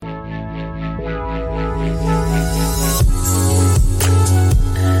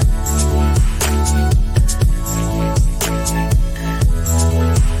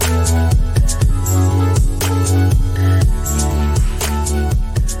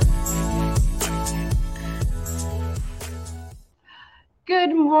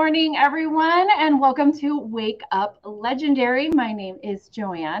morning, everyone, and welcome to Wake Up Legendary. My name is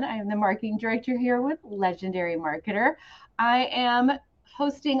Joanne. I am the marketing director here with Legendary Marketer. I am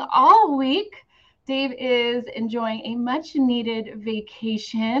hosting all week. Dave is enjoying a much needed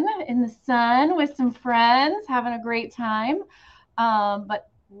vacation in the sun with some friends, having a great time.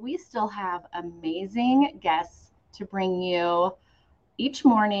 But we still have amazing guests to bring you each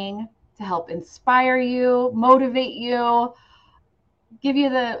morning to help inspire you, motivate you, give you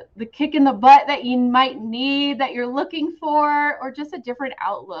the kick in the butt that you might need, that you're looking for, or just a different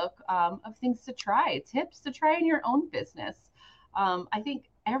outlook of things to try, tips to try in your own business. I think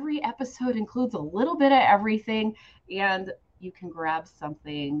every episode includes a little bit of everything, and you can grab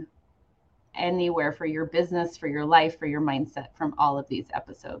something anywhere for your business, for your life, for your mindset from all of these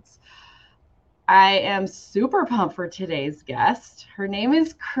episodes. I am super pumped for today's guest. Her name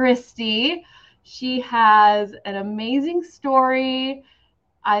is Christy. She has an amazing story.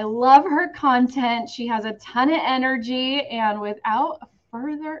 I love her content. She has a ton of energy. And without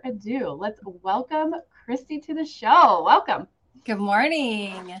further ado, let's welcome Christy to the show. Welcome. Good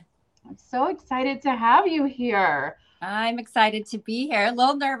morning. I'm so excited to have you here. I'm excited to be here. A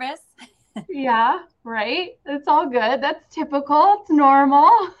little nervous. Yeah, right. It's all good. That's typical. It's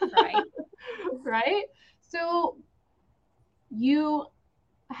normal. Right. Right. So you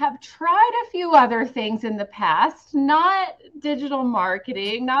have tried a few other things in the past, not digital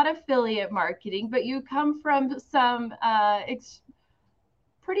marketing, not affiliate marketing, but you come from some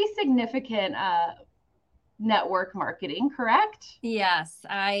pretty significant network marketing, correct? Yes,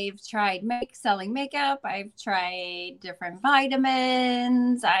 I've tried selling makeup. I've tried different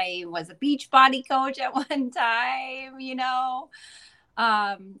vitamins. I was a beach body coach at one time, Yeah,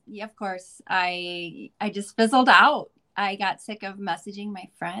 of course, I just fizzled out. I got sick of messaging my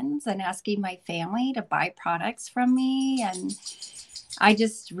friends and asking my family to buy products from me. And I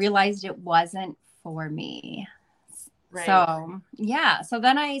just realized it wasn't for me. Right. So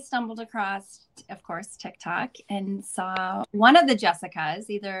then I stumbled across, of course, TikTok and saw one of the Jessicas,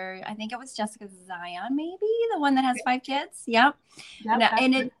 I think it was Jessica Zion, maybe the one that has 5 kids. Yep.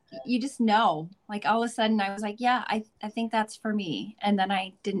 You just know, like all of a sudden I was like, yeah, I think that's for me. And then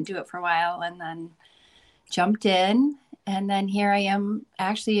I didn't do it for a while and then jumped in. And then here I am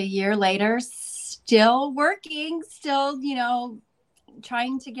actually a year later, still working,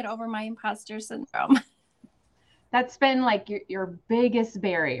 trying to get over my imposter syndrome. That's been like your biggest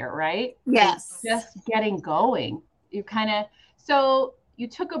barrier, right? Yes. Just getting going. So you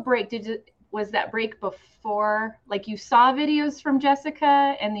took a break. Was that break before, like you saw videos from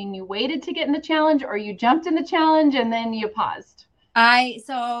Jessica and then you waited to get in the challenge, or you jumped in the challenge and then you paused? I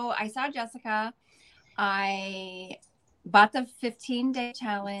saw Jessica. I bought the 15-day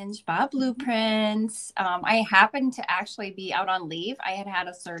challenge, bought blueprints. I happened to actually be out on leave. I had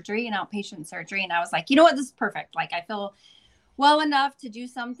a surgery, an outpatient surgery. And I was like, you know what? This is perfect. Like I feel well enough to do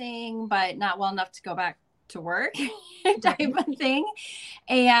something, but not well enough to go back to work type of thing.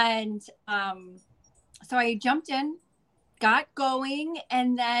 And so I jumped in, got going,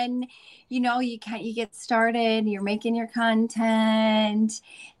 and then you get started, you're making your content,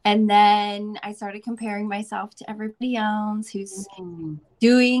 and then I started comparing myself to everybody else who's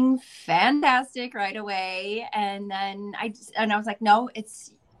doing fantastic right away. And then I was like, no,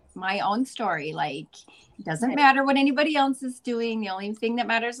 it's my own story. Like it doesn't matter what anybody else is doing. The only thing that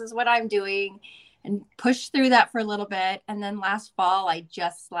matters is what I'm doing, and push through that for a little bit. And then last fall I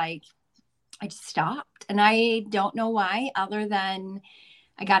just stopped, and I don't know why, other than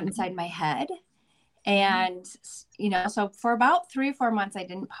I got inside my head. And, so for about 3 or 4 months, I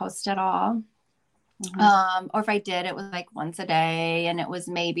didn't post at all. Or if I did, it was like once a day, and it was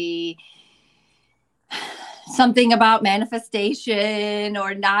maybe something about manifestation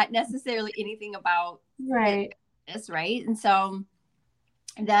or not necessarily anything about this. Right. And so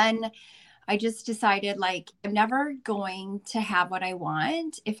then I just decided, like, I'm never going to have what I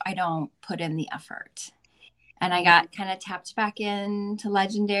want if I don't put in the effort. And I got kind of tapped back into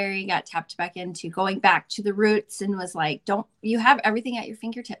Legendary, got tapped back into going back to the roots, and was like, you have everything at your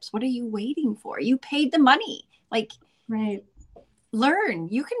fingertips. What are you waiting for? You paid the money. Like, learn.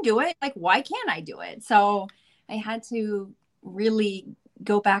 You can do it. Like, why can't I do it? So I had to really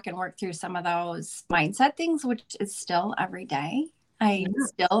go back and work through some of those mindset things, which is still every day. I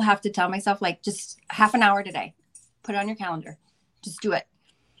still have to tell myself, like, just half an hour today, put it on your calendar, just do it.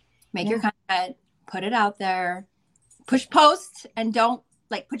 Make your content, put it out there, push post, and don't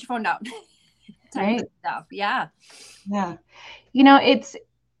put your phone down. Type of stuff. Yeah. Yeah.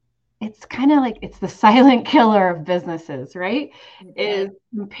 It's kind of like, it's the silent killer of businesses, right? Is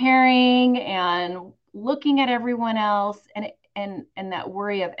comparing and looking at everyone else. And and that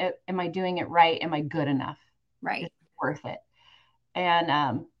worry of, am I doing it right? Am I good enough? Is Right. it worth it?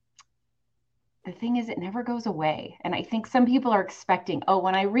 And the thing is, it never goes away. And I think some people are expecting, oh,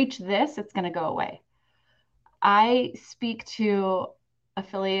 when I reach this, it's going to go away. I speak to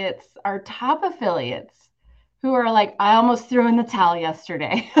affiliates, our top affiliates, who are like, I almost threw in the towel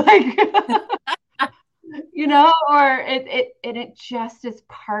yesterday. Like, or it just is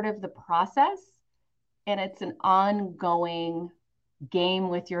part of the process, and it's an ongoing game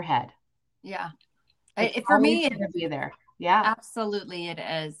with your head. Yeah. It's For always me, going to be there. Yeah. absolutely it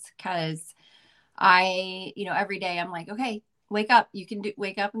is. Because every day I'm like, okay, wake up.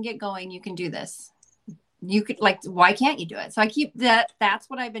 Wake up and get going. You can do this. You could, like, why can't you do it? So I keep that's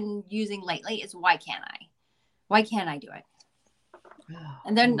what I've been using lately is why can't I? Why can't I do it?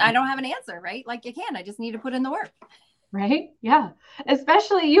 And then I don't have an answer, right? Like, I just need to put in the work. Right? Yeah.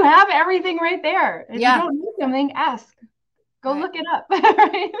 Especially you have everything right there. If you don't know something, ask. Go look it up.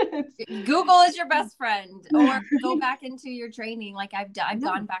 Right? Google is your best friend, or go back into your training. Like I've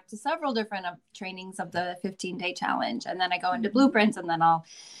gone back to several different trainings of the 15-day challenge, and then I go into blueprints, and then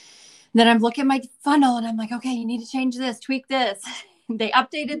I'm looking at my funnel, and I'm like, okay, you need to change this, tweak this. They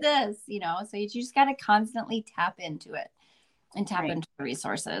updated this, so you just got to constantly tap into it and tap into the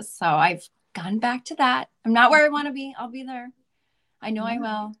resources. So I've gone back to that. I'm not where I want to be. I'll be there. I know I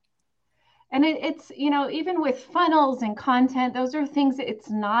will. And it's, even with funnels and content, those are things that it's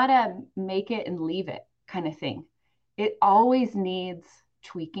not a make it and leave it kind of thing. It always needs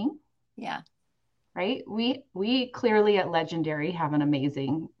tweaking. Yeah. Right. We clearly at Legendary have an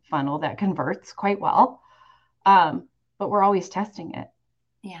amazing funnel that converts quite well. But we're always testing it.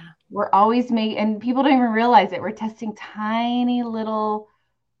 Yeah. We're always and people don't even realize it. We're testing tiny little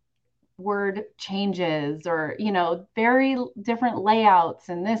word changes, or very different layouts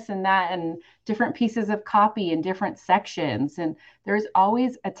and this and that, and different pieces of copy in different sections, and there's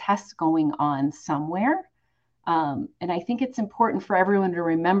always a test going on somewhere. And I think it's important for everyone to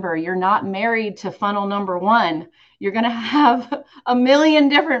remember, you're not married to funnel number one. You're going to have a million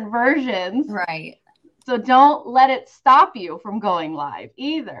different versions, right? So don't let it stop you from going live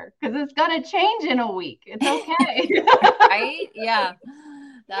either, because it's going to change in a week. It's okay. Right? Yeah.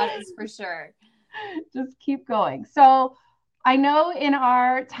 That is for sure. Just keep going. So I know in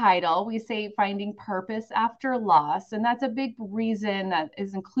our title, we say finding purpose after loss. And that's a big reason that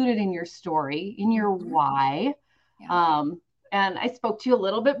is included in your story, in your why. Yeah. And I spoke to you a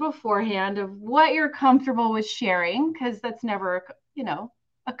little bit beforehand of what you're comfortable with sharing, because that's never,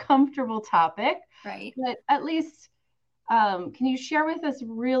 a comfortable topic. Right. But at least, can you share with us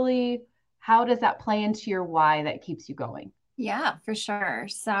really, how does that play into your why that keeps you going? Yeah, for sure.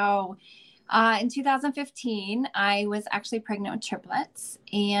 So in 2015, I was actually pregnant with triplets,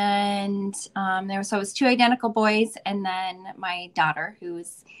 and it was 2 identical boys, and then my daughter, who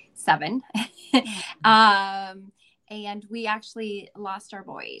was 7. And we actually lost our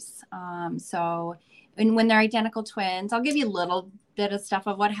boys. And when they're identical twins, I'll give you a little bit of stuff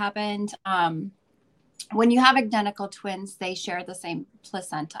of what happened. When you have identical twins, they share the same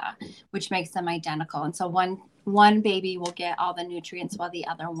placenta, which makes them identical. And so one baby will get all the nutrients while the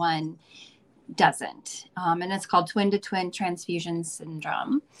other one doesn't. And it's called twin-to-twin transfusion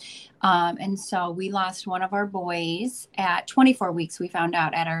syndrome. And so we lost one of our boys at 24 weeks. We found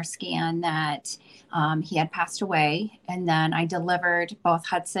out at our scan that he had passed away. And then I delivered both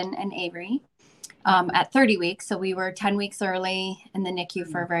Hudson and Avery at 30 weeks. So we were 10 weeks early in the NICU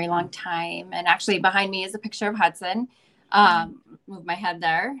for a very long time. And actually behind me is a picture of Hudson. Move my head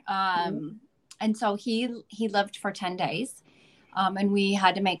there. And so he lived for 10 days. And we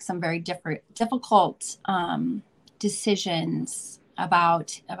had to make some very difficult decisions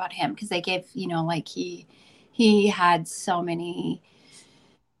about him, because they gave, he had so many,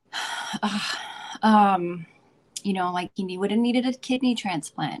 he would have needed a kidney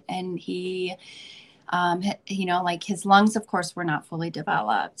transplant, and he, his lungs, of course, were not fully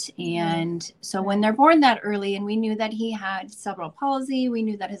developed. And so when they're born that early, and we knew that he had cerebral palsy, we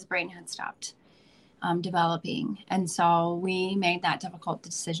knew that his brain had stopped developing. And so we made that difficult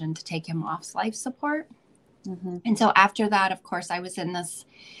decision to take him off life support. And so after that, of course,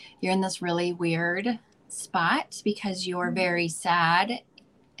 you're in this really weird spot, because you're very sad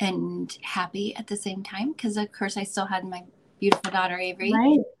and happy at the same time. Because of course I still had my beautiful daughter, Avery,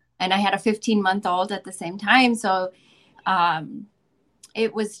 and I had a 15-month-old at the same time. So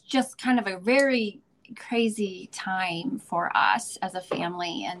it was just kind of a very crazy time for us as a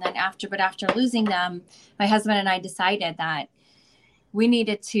family. And then after losing them, my husband and I decided that we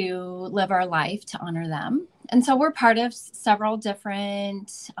needed to live our life to honor them. And so we're part of several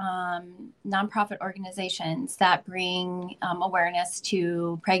different nonprofit organizations that bring awareness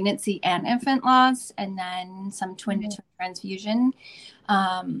to pregnancy and infant loss, and then some twin-to-twin transfusion,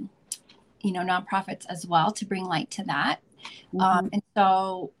 nonprofits as well, to bring light to that. And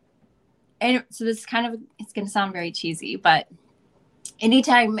so this kind of, it's going to sound very cheesy, but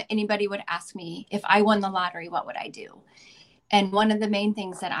anytime anybody would ask me if I won the lottery, what would I do? And one of the main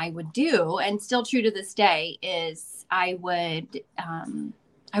things that I would do, and still true to this day, is I would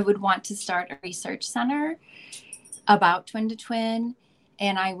want to start a research center about twin-to-twin.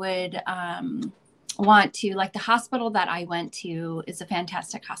 And I would want to, like, the hospital that I went to is a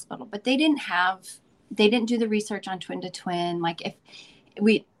fantastic hospital, but they didn't do the research on twin-to-twin. Like,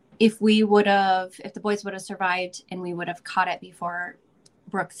 if the boys would have survived and we would have caught it before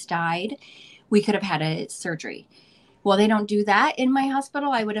Brooks died, we could have had a surgery. Well, they don't do that in my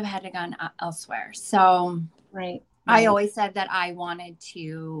hospital. I would have had to gone elsewhere. So right. I always said that I wanted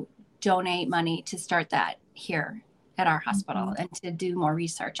to donate money to start that here at our hospital and to do more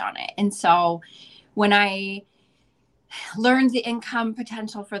research on it. And so when I learned the income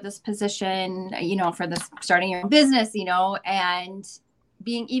potential for this position, for this starting your own business, and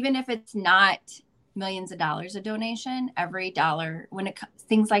being, even if it's not millions of dollars a donation, every dollar, when it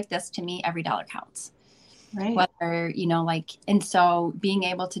things like this, to me, every dollar counts. Right. Whether, and so being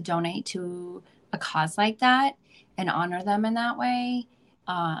able to donate to a cause like that and honor them in that way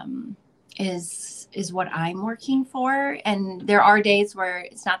is what I'm working for. And there are days where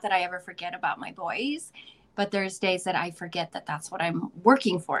it's not that I ever forget about my boys, but there's days that I forget that that's what I'm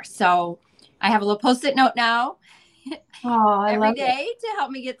working for. So I have a little Post-it note now every day to help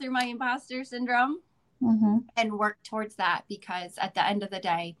me get through my imposter syndrome and work towards that, because at the end of the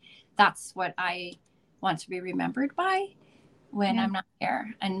day, that's what I want to be remembered by when I'm not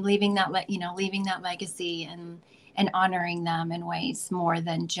here, and leaving that legacy and honoring them in ways more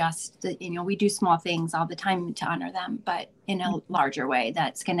than just we do small things all the time to honor them, but in a larger way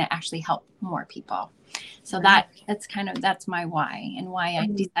that's going to actually help more people. So that's my why, and why I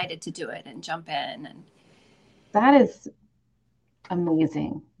decided to do it and jump in. And that is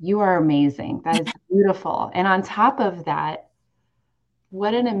amazing. You are amazing. That is beautiful. And on top of that,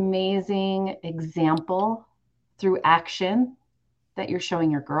 what an amazing example through action that you're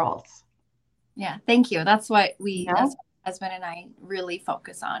showing your girls. Yeah, thank you. That's what that's what my husband and I really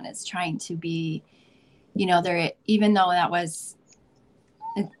focus on, is trying to be, there, even though that was,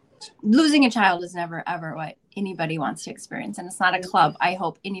 losing a child is never, ever what anybody wants to experience. And it's not a club I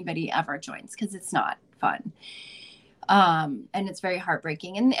hope anybody ever joins, because it's not fun. And it's very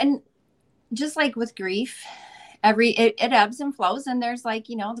heartbreaking. And just like with grief, it ebbs and flows. And there's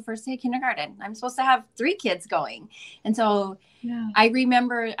the first day of kindergarten, I'm supposed to have 3 kids going. And so I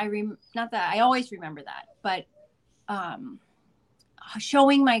not that I always remember that, but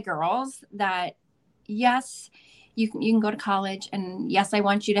showing my girls that, yes, you can go to college, and yes, I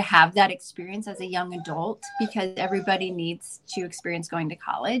want you to have that experience as a young adult, because everybody needs to experience going to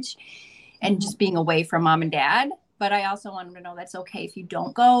college and just being away from mom and dad. But I also want them to know that's okay if you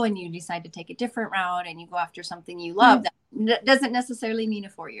don't go and you decide to take a different route and you go after something you love. That doesn't necessarily mean a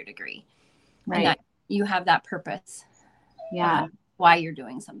 4-year degree. Right. And that you have that purpose. Yeah. Why you're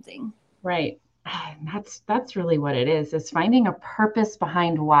doing something. Right. And that's really what it is finding a purpose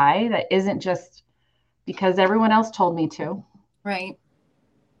behind why, that isn't just because everyone else told me to. Right.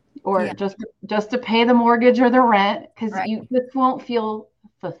 Or just to pay the mortgage or the rent, because you just won't feel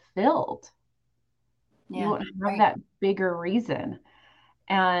fulfilled. You won't have that bigger reason.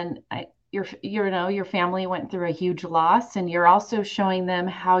 And your family went through a huge loss, and you're also showing them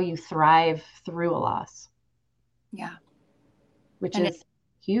how you thrive through a loss. Yeah. Which is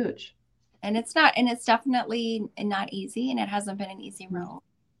huge. And it's definitely not easy, and it hasn't been an easy road.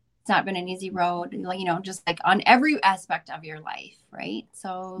 It's not been an easy road, just like on every aspect of your life. Right.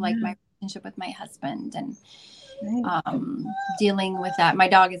 So like my relationship with my husband, and dealing with that. My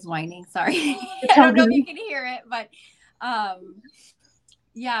dog is whining. Sorry. I don't know if you can hear it, but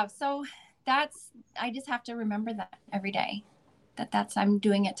so I just have to remember that every day, I'm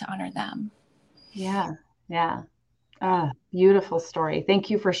doing it to honor them. Yeah. Yeah. Beautiful story. Thank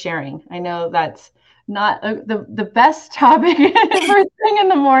you for sharing. I know that's not the best topic first thing in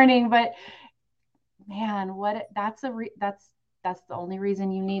the morning, but man, that's the only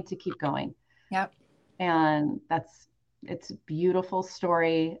reason you need to keep going. Yep. And it's a beautiful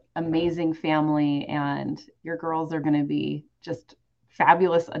story, amazing family, and your girls are going to be just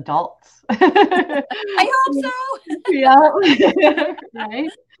fabulous adults. I hope so. Yeah. Right.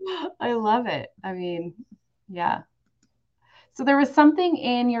 I love it. I mean, yeah. So there was something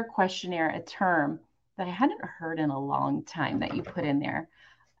in your questionnaire, a term that I hadn't heard in a long time that you put in there.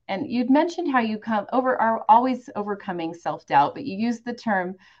 And you'd mentioned how you are always overcoming self-doubt, but you used the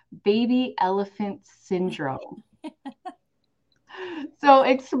term baby elephant syndrome. So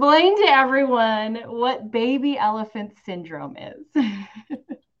explain to everyone what baby elephant syndrome is.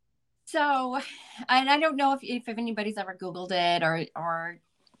 So, and I don't know if anybody's ever Googled it or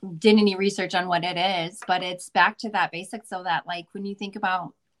did any research on what it is, but it's back to that basic. So that like when you think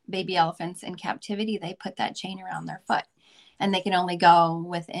about baby elephants in captivity, they put that chain around their foot and they can only go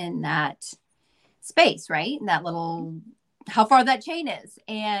within that space, right? And that little, how far that chain is.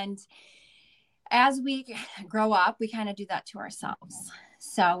 And as we grow up, we kind of do that to ourselves.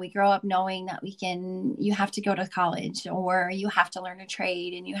 So we grow up knowing that you have to go to college or you have to learn a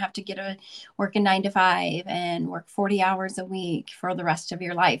trade and you have to work a 9 to 5 and work 40 hours a week for the rest of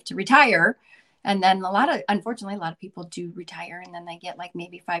your life to retire. And then unfortunately, a lot of people do retire and then they get like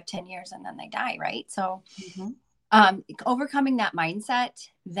maybe 5-10 years and then they die. Right. So overcoming that mindset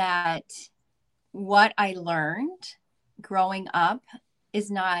that what I learned growing up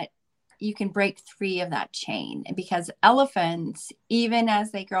is not, you can break free of that chain, because elephants, even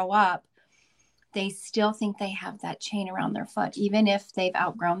as they grow up, they still think they have that chain around their foot, even if they've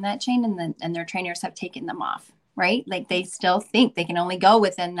outgrown that chain and their trainers have taken them off, right? Like they still think they can only go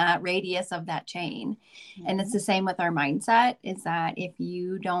within that radius of that chain. Mm-hmm. And it's the same with our mindset, is that if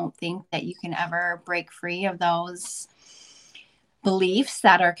you don't think that you can ever break free of those beliefs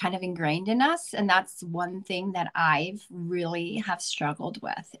that are kind of ingrained in us. And that's one thing that I've really have struggled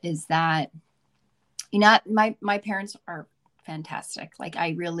with, is that, my parents are fantastic. Like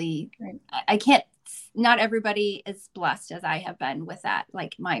I can't, not everybody is blessed as I have been with that.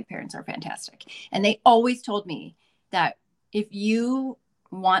 Like my parents are fantastic. And they always told me that if you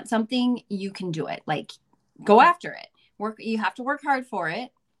want something, you can do it. Like go after it. You have to work hard for it,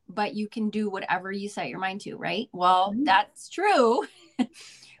 but you can do whatever you set your mind to, right? Well, that's true.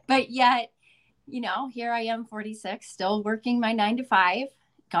 But yet, here I am, 46, still working my 9 to 5,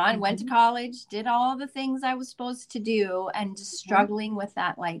 went to college, did all the things I was supposed to do, and just struggling with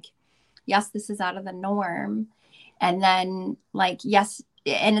that, like, yes, this is out of the norm. And then like, yes,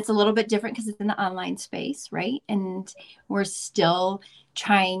 and it's a little bit different because it's in the online space, right? And we're still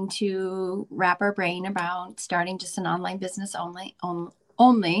trying to wrap our brain about starting just an online business only.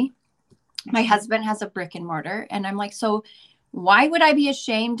 My husband has a brick and mortar, and I'm like, so why would I be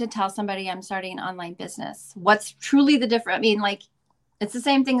ashamed to tell somebody I'm starting an online business? What's truly the difference? I mean, like, it's the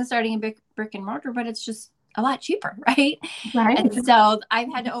same thing as starting a brick and mortar, but it's just a lot cheaper, right? And so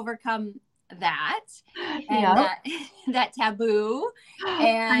I've had to overcome that and that taboo.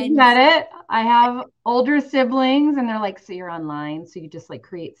 And I get it. I have older siblings and they're like, so you're online, so you just like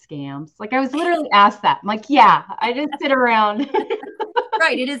create scams. Like I was literally asked that. I'm like, yeah, I just sit around.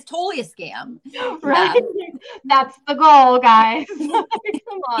 Right. It is totally a scam. Right. Yeah. That's the goal, guys.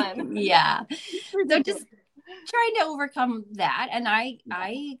 Come on. Yeah. So just trying to overcome that. And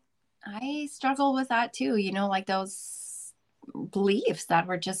I struggle with that too, like those beliefs that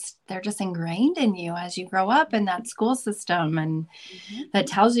they're just ingrained in you as you grow up in that school system, and that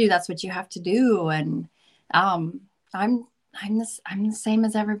tells you that's what you have to do. And I'm the same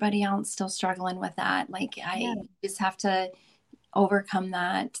as everybody else, still struggling with that. Like I just have to overcome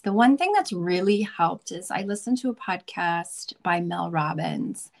that. The one thing that's really helped is I listened to a podcast by Mel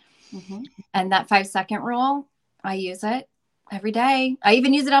Robbins, and that 5-second rule, I use it every day. I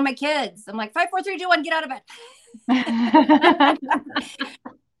even use it on my kids. I'm like, 5, 4, 3, 2, 1, get out of bed.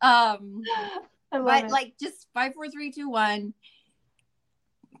 But like just 5, 4, 3, 2, 1,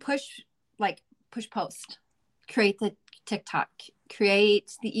 push post, create the TikTok,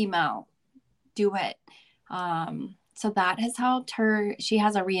 create the email, do it. So that has helped her. She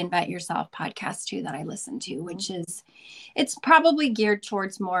has a Reinvent Yourself podcast too that I listen to, which is, it's probably geared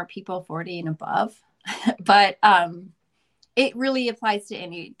towards more people 40 and above, but it really applies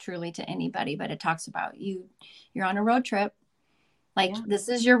to truly to anybody. But it talks about you're on a road trip. Like this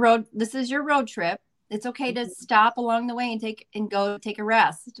is your road trip. It's okay to stop along the way and go take a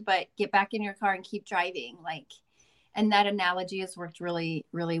rest, but get back in your car and keep driving. Like, and that analogy has worked really,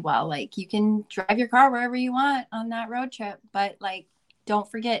 really well. Like you can drive your car wherever you want on that road trip, but like,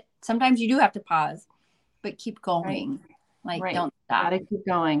 don't forget, sometimes you do have to pause, but keep going. Right. Like don't stop. Gotta keep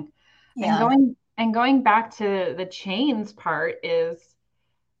going. Yeah. And going back to the chains part is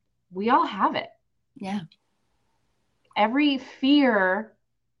we all have it. Yeah. Every fear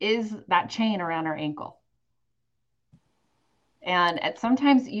is that chain around our ankle. And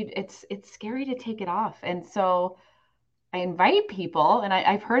sometimes it's scary to take it off. And so I invite people, and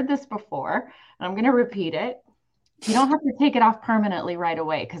I've heard this before, and I'm going to repeat it. You don't have to take it off permanently right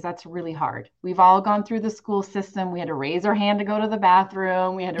away because that's really hard. We've all gone through the school system. We had to raise our hand to go to the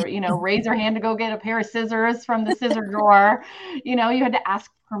bathroom. We had to, raise our hand to go get a pair of scissors from the scissor drawer. You had to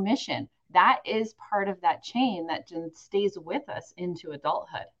ask permission. That is part of that chain that just stays with us into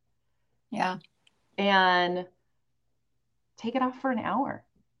adulthood. Yeah. And take it off for an hour.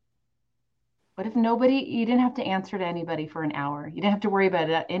 What if you didn't have to answer to anybody for an hour? You didn't have to worry about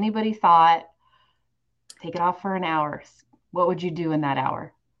it. Anybody thought, take it off for an hour. What would you do in that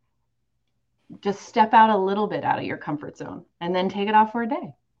hour? Just step out a little bit out of your comfort zone and then take it off for a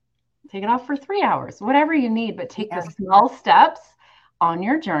day. Take it off for 3 hours, whatever you need, but take the small steps on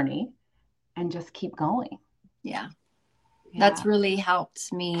your journey and just keep going. Yeah. That's really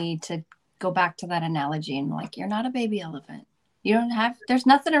helped me to go back to that analogy and like, you're not a baby elephant. There's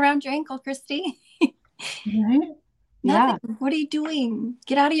nothing around your ankle, Christy. Right? Nothing. Yeah. What are you doing?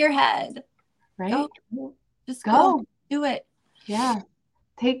 Get out of your head. Right? Just go. Do it. Yeah.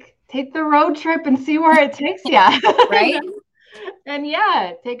 Take the road trip and see where it takes you. Right? And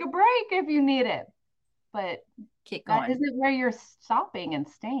take a break if you need it. But keep going. That isn't where you're stopping and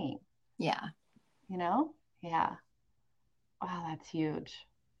staying. Yeah. Yeah. Wow, that's huge.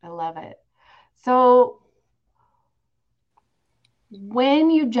 I love it. So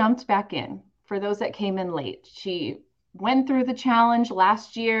when you jumped back in, for those that came in late, she went through the challenge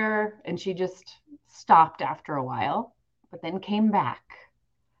last year and she just stopped after a while, but then came back.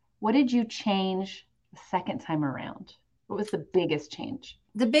 What did you change the second time around? What was the biggest change?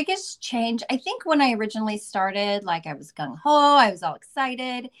 The biggest change, I think when I originally started, like I was gung-ho, I was all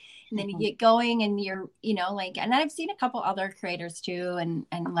excited. And then you get going and you're, and I've seen a couple other creators too and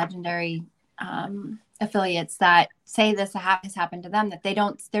legendary affiliates that say this has happened to them, that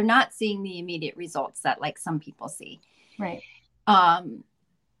they're not seeing the immediate results that like some people see. Right.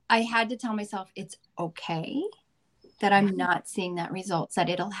 I had to tell myself it's okay that I'm not seeing that results, that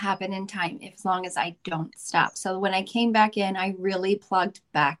it'll happen in time as long as I don't stop. So when I came back in, I really plugged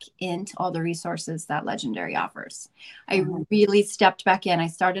back into all the resources that Legendary offers. I really stepped back in. I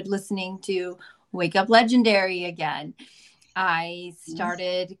started listening to Wake Up Legendary again. I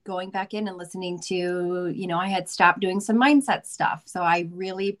started going back in and listening to, I had stopped doing some mindset stuff. So I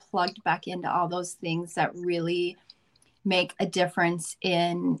really plugged back into all those things that really make a difference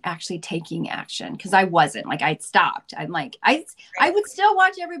in actually taking action. Cause I wasn't like, I'd stopped. I'm like, I would still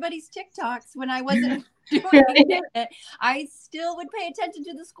watch everybody's TikToks when I wasn't doing it. I still would pay attention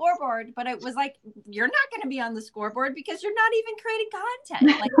to the scoreboard, but it was like, you're not going to be on the scoreboard because you're not even creating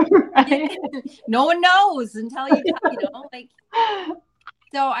content. Like no one knows until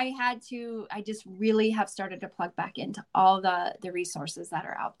so I just really have started to plug back into all the resources that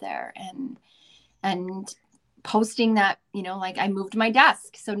are out there and posting that, like I moved my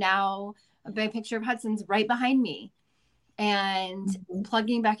desk. So now a big picture of Hudson's right behind me and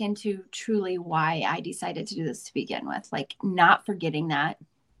plugging back into truly why I decided to do this to begin with, like not forgetting that.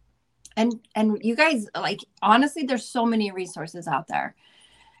 And you guys, like, honestly, there's so many resources out there.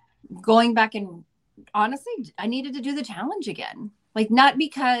 Going back and honestly, I needed to do the challenge again. Like, not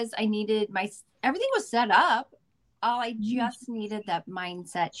because I needed everything was set up. I just needed that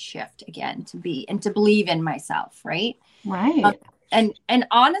mindset shift again to believe in myself. Right. Right. And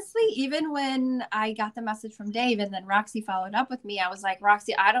honestly, even when I got the message from Dave and then Roxy followed up with me, I was like,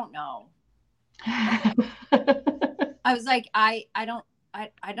 Roxy, I don't know. I was like, I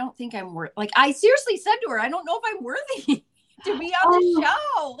don't think I'm worth, like, I seriously said to her, I don't know if I'm worthy to be on the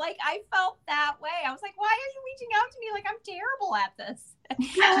show. Like, I felt that way. I was like, why are you reaching out to me? Like, I'm terrible at this.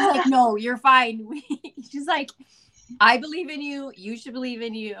 She's like, no, you're fine. She's like, I believe in you. You should believe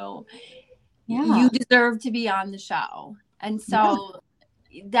in you. Yeah. You deserve to be on the show. And so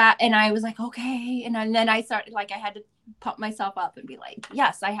and I was like, okay. And then I started, like, I had to pump myself up and be like,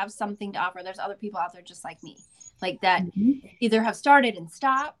 yes, I have something to offer. There's other people out there just like me, like that either have started and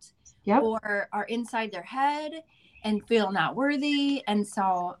stopped or are inside their head and feel not worthy. And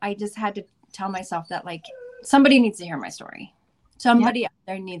so I just had to tell myself that, like, somebody needs to hear my story. Somebody out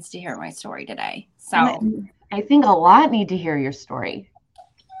there needs to hear my story today. So I think a lot need to hear your story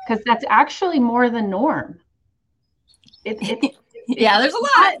because that's actually more the norm. There's a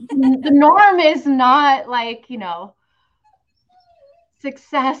lot. The norm is not like,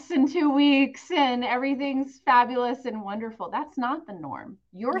 success in 2 weeks and everything's fabulous and wonderful. That's not the norm.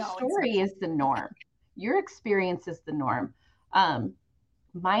 Your story is the norm. Your experience is the norm.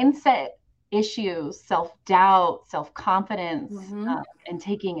 Mindset issues, self-doubt, self-confidence, and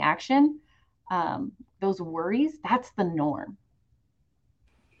taking action, those worries, that's the norm.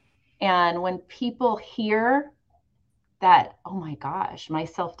 And when people hear that, oh my gosh, my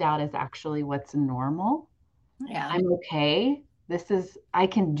self-doubt is actually what's normal, Yeah. I'm okay. I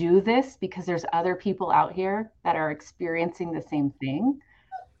can do this because there's other people out here that are experiencing the same thing.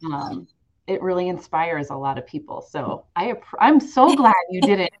 It really inspires a lot of people. So I'm so glad you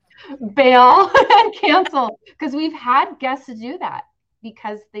didn't bail and cancel, because we've had guests do that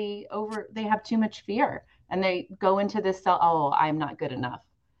because they have too much fear and they go into this oh, I'm not good enough.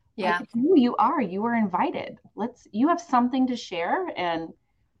 Yeah. Like, you were invited. You have something to share, and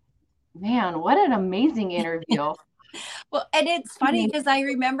man, what an amazing interview. Well, and it's funny because I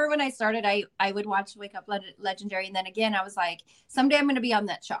remember when I started, I would watch Wake Up Legendary. And then again, I was like, someday I'm going to be on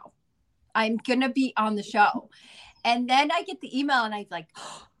that show. I'm going to be on the show. And then I get the email and I like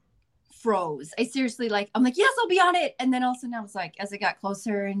froze. I'm like, yes, I'll be on it. And then all of a sudden I was like, as it got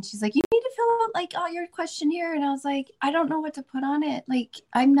closer, and she's like, you need to fill out like all your questionnaire. And I was like, I don't know what to put on it. Like,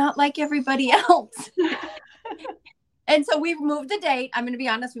 I'm not like everybody else. And so we moved the date. I'm going to be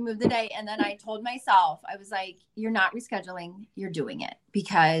honest. We moved the date. And then I told myself, I was like, you're not rescheduling. You're doing it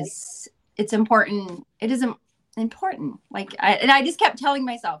because it's important. It isn't important. Like, I just kept telling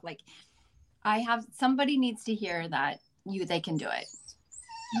myself, like, somebody needs to hear that they can do it.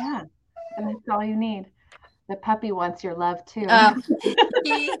 Yeah. And that's all you need. The puppy wants your love too. I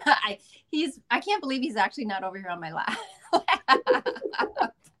can't believe he's actually not over here on my lap.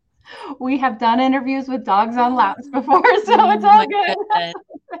 We have done interviews with dogs on laps before, so it's all good.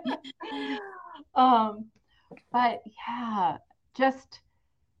 But yeah, just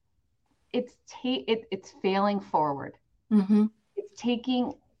it's failing forward. Mm-hmm. It's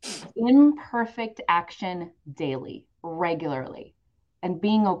taking imperfect action daily, regularly, and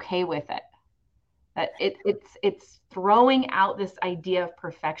being okay with it. That it's throwing out this idea of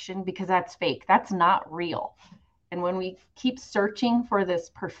perfection, because that's fake. That's not real. And when we keep searching for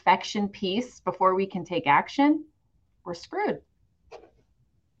this perfection piece before we can take action, we're screwed.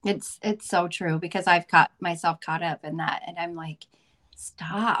 It's so true, because I've caught myself caught up in that. And I'm like,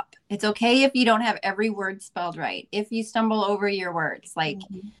 stop. It's okay if you don't have every word spelled right. If you stumble over your words, like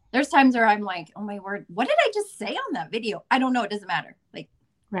there's times where I'm like, oh my word, what did I just say on that video? I don't know. It doesn't matter. Like,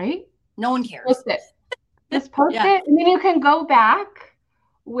 right? No one cares. Post it. Just post it. And then you can go back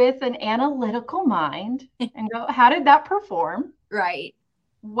with an analytical mind and go, how did that perform? Right.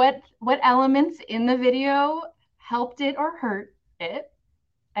 What elements in the video helped it or hurt it?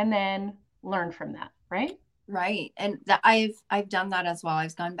 And then learn from that, right? Right. And I've done that as well.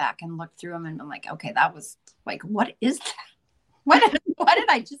 I've gone back and looked through them and I'm like, okay, that was like, what is that? What did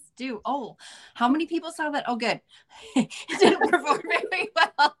I just do? Oh, how many people saw that? Oh, good. It didn't perform very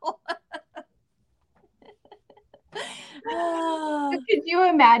well. Could you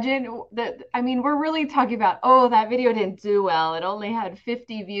imagine that? I mean, we're really talking about, oh, that video didn't do well. It only had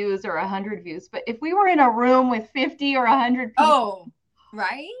 50 views or 100 views. But if we were in a room with 50 or 100 people,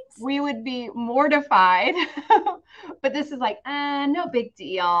 right, we would be mortified. But this is like, no big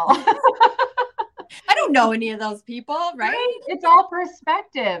deal. I don't know any of those people, right? It's all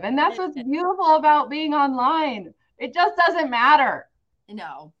perspective. And that's what's beautiful about being online. It just doesn't matter.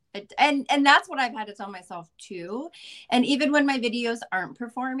 No. And that's what I've had to tell myself too. And even when my videos aren't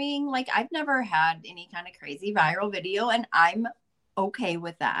performing, like I've never had any kind of crazy viral video, and I'm okay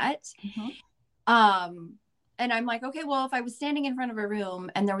with that. Mm-hmm. And I'm like, okay, well, if I was standing in front of a room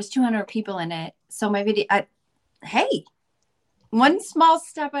and there was 200 people in it, so my video, hey, one small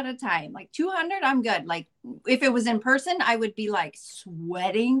step at a time. Like 200, I'm good. Like if it was in person, I would be like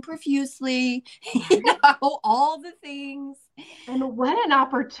sweating profusely, all the things. And what an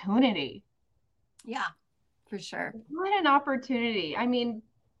opportunity. Yeah, for sure. What an opportunity. I mean,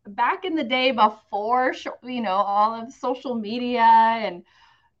 back in the day before, all of social media and,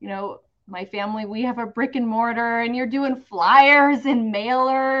 my family, we have a brick and mortar, and you're doing flyers and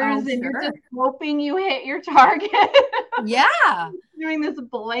mailers, and you're just hoping you hit your target. Yeah. Doing this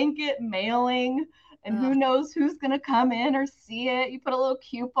blanket mailing, and who knows who's going to come in or see it. You put a little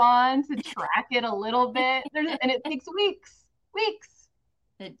coupon to track it a little bit, and it takes weeks.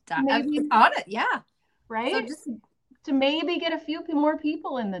 It does. On it, yeah. Right? So just to maybe get a few more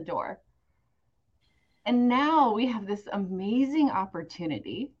people in the door. And now we have this amazing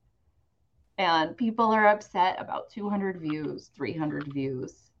opportunity. And people are upset about 200 views, 300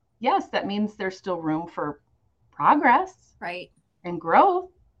 views. Yes, that means there's still room for progress, right, and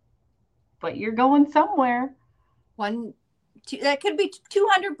growth, but you're going somewhere. That could be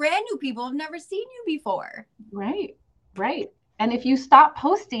 200 brand new people who've never seen you before. Right. And if you stop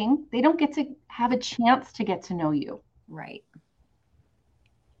posting, they don't get to have a chance to get to know you. Right.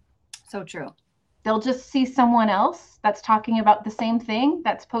 So true. They'll just see someone else that's talking about the same thing,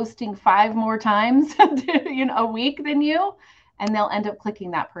 that's posting 5 more times a week than you, and they'll end up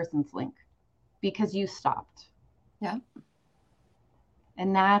clicking that person's link because you stopped. Yeah.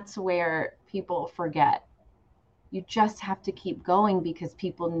 And that's where people forget. You just have to keep going because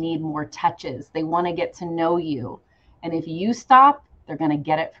people need more touches. They want to get to know you. And if you stop, they're going to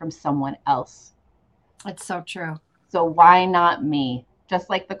get it from someone else. It's so true. So why not me? Just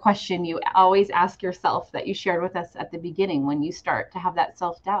like the question you always ask yourself that you shared with us at the beginning when you start to have that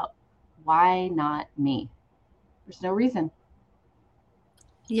self-doubt. Why not me? There's no reason.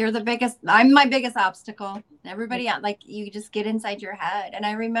 I'm my biggest obstacle. Everybody else, like you just get inside your head. And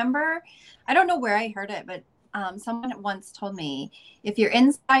I remember, I don't know where I heard it, but someone once told me, if you're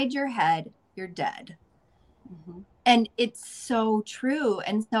inside your head, you're dead. Mm-hmm. And it's so true.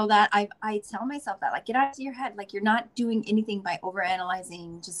 And so that I tell myself that, like, get out of your head. Like, you're not doing anything by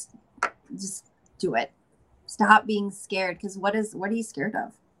overanalyzing. Just do it. Stop being scared. Because what are you scared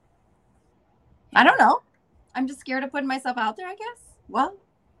of? I don't know. I'm just scared of putting myself out there, I guess. Well,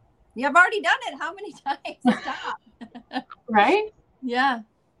 you have already done it. How many times? Stop. Right? Yeah.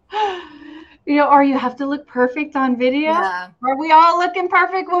 Or you have to look perfect on video. Yeah. Are we all looking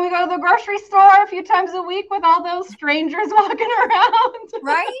perfect when we go to the grocery store a few times a week with all those strangers walking around?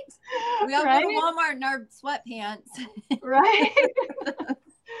 Right? We all go to Walmart in our sweatpants. Right?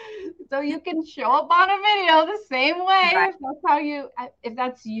 So you can show up on a video the same way, right, if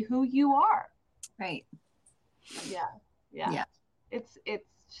that's who you are. Right. Yeah. It's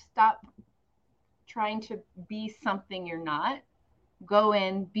stop trying to be something you're not. Go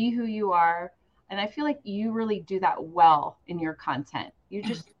in, be who you are. And I feel like you really do that well in your content. You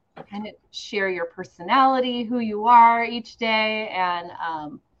just kind of share your personality, who you are each day. And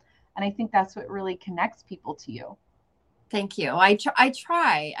I think that's what really connects people to you. Thank you. I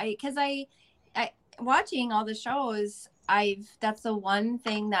try, because I watching all the shows, that's the one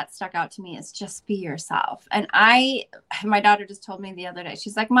thing that stuck out to me is just be yourself. And my daughter just told me the other day,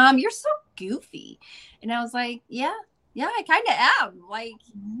 she's like, Mom, you're so goofy. And I was like, yeah, I kind of am, like,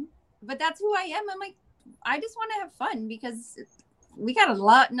 but that's who I am. I'm like, I just want to have fun because we got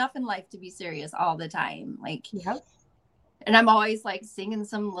enough in life to be serious all the time. Like, yep. And I'm always like singing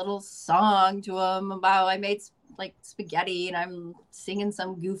some little song to them about, I made like spaghetti and I'm singing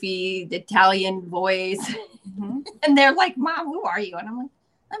some goofy Italian voice. Mm-hmm. And they're like, Mom, who are you? And I'm like,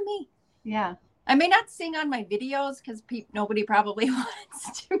 I'm me. Yeah. I may not sing on my videos because nobody probably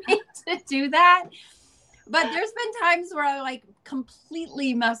wants me to do that. But there's been times where I like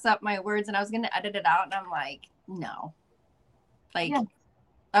completely mess up my words and I was going to edit it out. And I'm like, no. Like, yeah.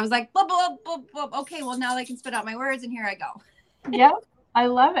 I was like, blah, blah, blah, blah. Okay, well, now I can spit out my words and here I go. Yep. I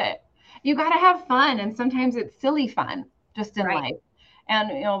love it. You got to have fun. And sometimes it's silly fun just in life. And,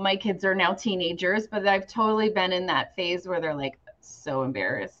 my kids are now teenagers, but I've totally been in that phase where they're like, so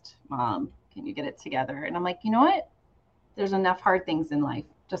embarrassed. Mom, can you get it together? And I'm like, you know what? There's enough hard things in life,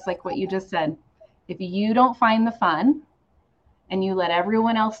 just like what you just said. If you don't find the fun and you let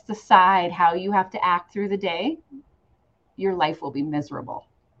everyone else decide how you have to act through the day, your life will be miserable.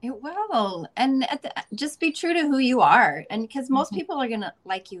 It will. And just be true to who you are. And because most people are going to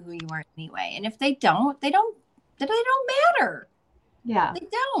like you who you are anyway. And if they don't matter. Yeah. They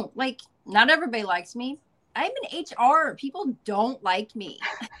don't. Like, not everybody likes me. I'm in HR. People don't like me.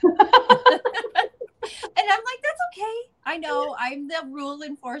 And I'm like, that's okay. I know I'm the rule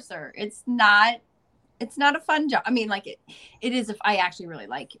enforcer. It's not a fun job. I mean, like it is if I actually really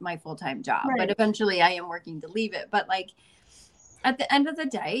like my full-time job, right. But eventually I am working to leave it. But like at the end of the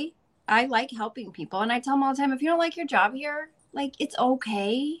day, I like helping people. And I tell them all the time, if you don't like your job here, like it's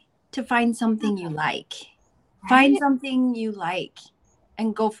okay to find something you like. Right. Find something you like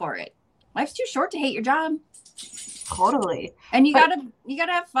and go for it. Life's too short to hate your job. Totally. And you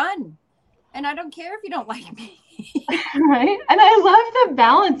gotta have fun. And I don't care if you don't like me. Right. And I love the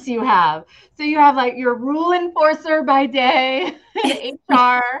balance you have. So you have like your rule enforcer by day,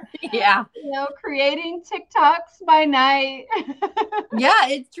 HR. Yeah. Creating TikToks by night. Yeah,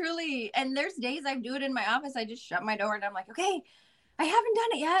 it's truly. And there's days I do it in my office. I just shut my door and I'm like, okay, I haven't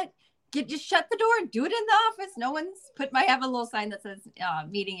done it yet. Just shut the door and do it in the office. No one's I have a little sign that says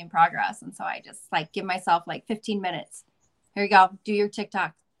meeting in progress. And so I just like give myself like 15 minutes. Here you go. Do your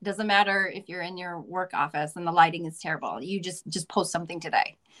TikTok. Doesn't matter if you're in your work office and the lighting is terrible. You just post something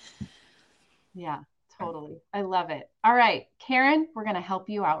today. Yeah, totally. I love it. All right, Karen, we're going to help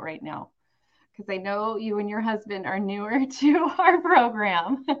you out right now because I know you and your husband are newer to our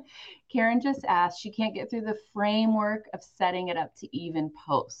program. Karen just asked, she can't get through the framework of setting it up to even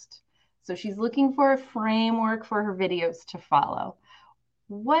post. So she's looking for a framework for her videos to follow.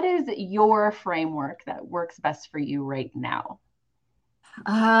 What is your framework that works best for you right now?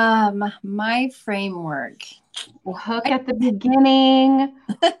 My framework. We'll hook at the beginning.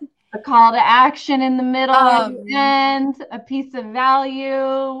 A call to action in the middle or the end, a piece of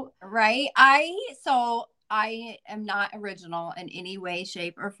value. Right. So I am not original in any way,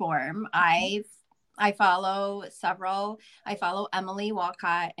 shape, or form. I follow several. I follow Emily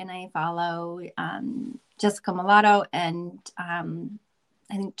Walcott, and I follow Jessica Mulatto, and I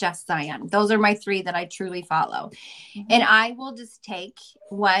think Jess Zion. Those are my three that I truly follow. Mm-hmm. And I will just take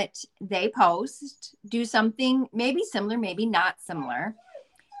what they post, do something maybe similar, maybe not similar.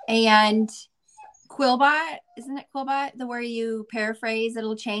 And Quillbot, isn't it Quillbot? The where you paraphrase,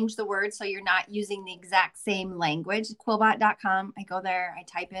 it'll change the word so you're not using the exact same language. Quillbot.com. I go there, I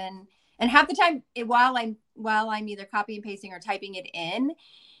type in, and half the time while I'm either copy and pasting or typing it in,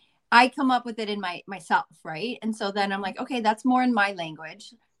 I come up with it in myself, right? And so then I'm like, okay, that's more in my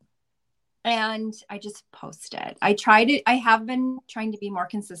language. And I just post it. I have been trying to be more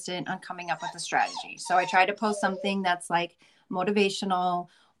consistent on coming up with a strategy. So I try to post something that's like motivational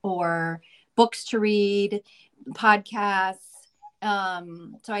or books to read, podcasts.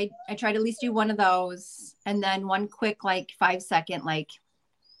 So I try to at least do one of those, and then one quick, like 5-second, like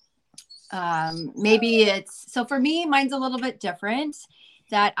maybe it's, so for me, mine's a little bit different,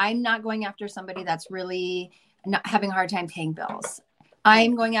 that I'm not going after somebody that's really not having a hard time paying bills.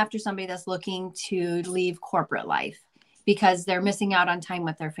 I'm going after somebody that's looking to leave corporate life because they're missing out on time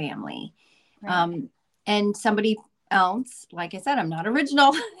with their family. Right. And somebody else, like I said, I'm not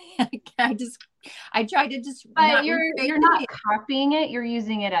original. I try to just. But you're not copying it. You're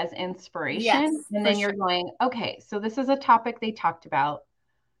using it as inspiration. Yes, and then you're going, okay, so this is a topic they talked about.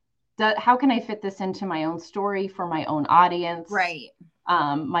 How can I fit this into my own story for my own audience? Right.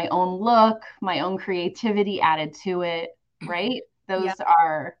 My own look, my own creativity added to it. Right. Those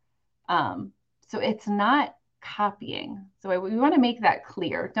are, so it's not copying. So we want to make that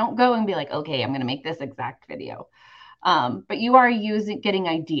clear. Don't go and be like, okay, I'm going to make this exact video. But you are getting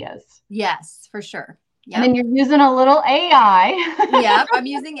ideas. Yes, for sure. Yep. And then you're using a little AI. Yep, I'm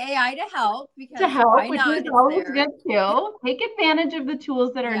using AI to help, because which is always good too. Take advantage of the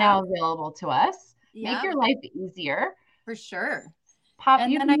tools that are now available to us. Yep. Make your life easier. For sure. Call to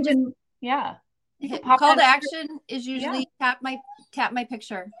action is usually tap my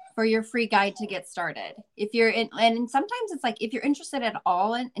picture for your free guide to get started. If you're in, and sometimes it's like, if you're interested at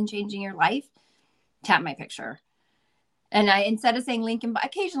all in changing your life, tap my picture. And instead of saying link in bio,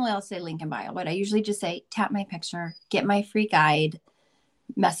 occasionally I'll say link in bio, but I usually just say tap my picture, get my free guide,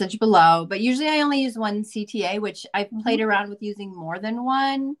 message below. But usually I only use one CTA, which I've played around with using more than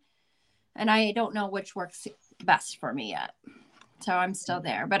one. And I don't know which works best for me yet. So I'm still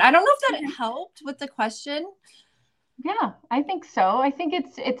there. But I don't know if that helped with the question. Yeah, I think so. I think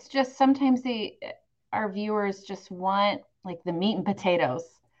it's just sometimes our viewers just want like the meat and potatoes.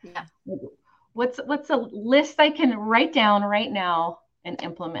 Yeah. What's a list I can write down right now and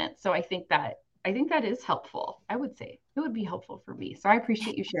implement? So I think that is helpful. I would say it would be helpful for me. So I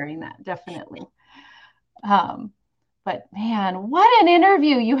appreciate you sharing that, definitely. But man, what an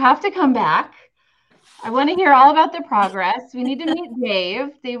interview. You have to come back. I want to hear all about the progress. We need to meet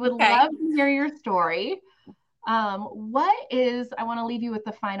Dave. They would love to hear your story. I want to leave you with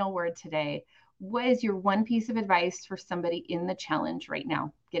the final word today. What is your one piece of advice for somebody in the challenge right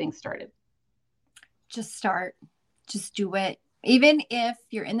now, getting started? Just start. Just do it. Even if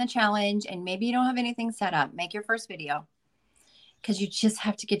you're in the challenge and maybe you don't have anything set up, make your first video, because you just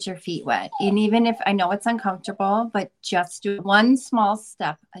have to get your feet wet. And even if I know it's uncomfortable, but just do one small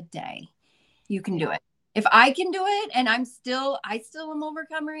step a day. You can do it. If I can do it, and I still am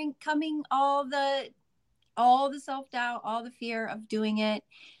overcoming all the self-doubt, all the fear of doing it.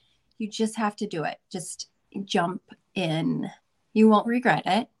 You just have to do it. Just jump in. You won't regret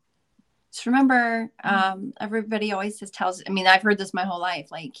it. Just remember, everybody always I've heard this my whole life,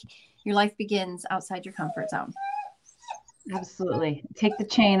 like your life begins outside your comfort zone. Absolutely. Take the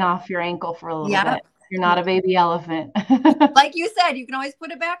chain off your ankle for a little bit. You're not a baby elephant. Like you said, you can always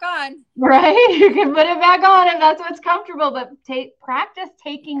put it back on. Right? You can put it back on if that's what's comfortable, but practice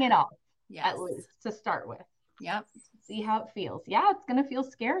taking it off, at least to start with. Yep. See how it feels. Yeah, it's going to feel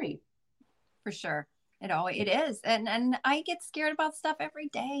scary. For sure. It is. And I get scared about stuff every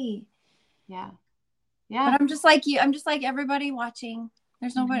day. Yeah. But I'm just like you. I'm just like everybody watching.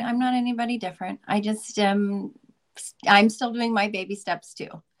 There's nobody, I'm not anybody different. I just, I'm still doing my baby steps too.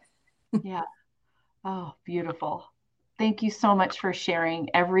 Yeah. Oh, beautiful. Thank you so much for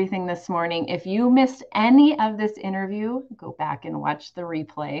sharing everything this morning. If you missed any of this interview, go back and watch the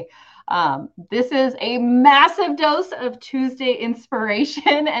replay. This is a massive dose of Tuesday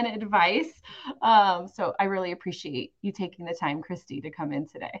inspiration and advice. So I really appreciate you taking the time, Christy, to come in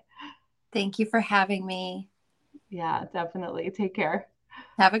today. Thank you for having me. Yeah, definitely. Take care.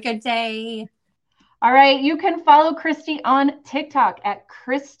 Have a good day. All right. You can follow Christy on TikTok at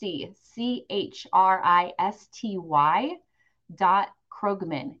Christy, CHRISTY.Krogman,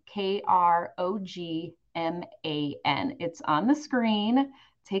 KROGMAN. It's on the screen.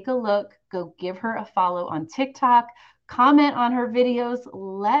 Take a look. Go give her a follow on TikTok. Comment on her videos.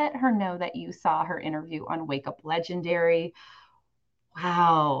 Let her know that you saw her interview on Wake Up Legendary.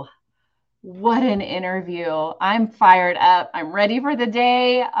 Wow. What an interview. I'm fired up. I'm ready for the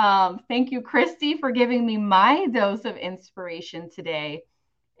day. Thank you, Christy, for giving me my dose of inspiration today.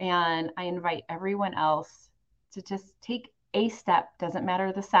 And I invite everyone else to just take a step, doesn't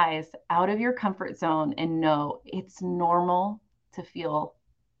matter the size, out of your comfort zone and know it's normal to feel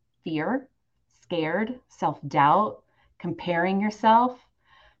fear, scared, self doubt, comparing yourself.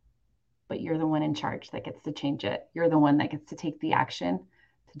 But you're the one in charge that gets to change it. You're the one that gets to take the action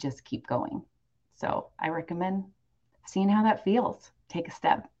to just keep going. So I recommend seeing how that feels. Take a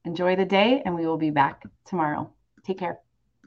step. Enjoy the day, and we will be back tomorrow. Take care.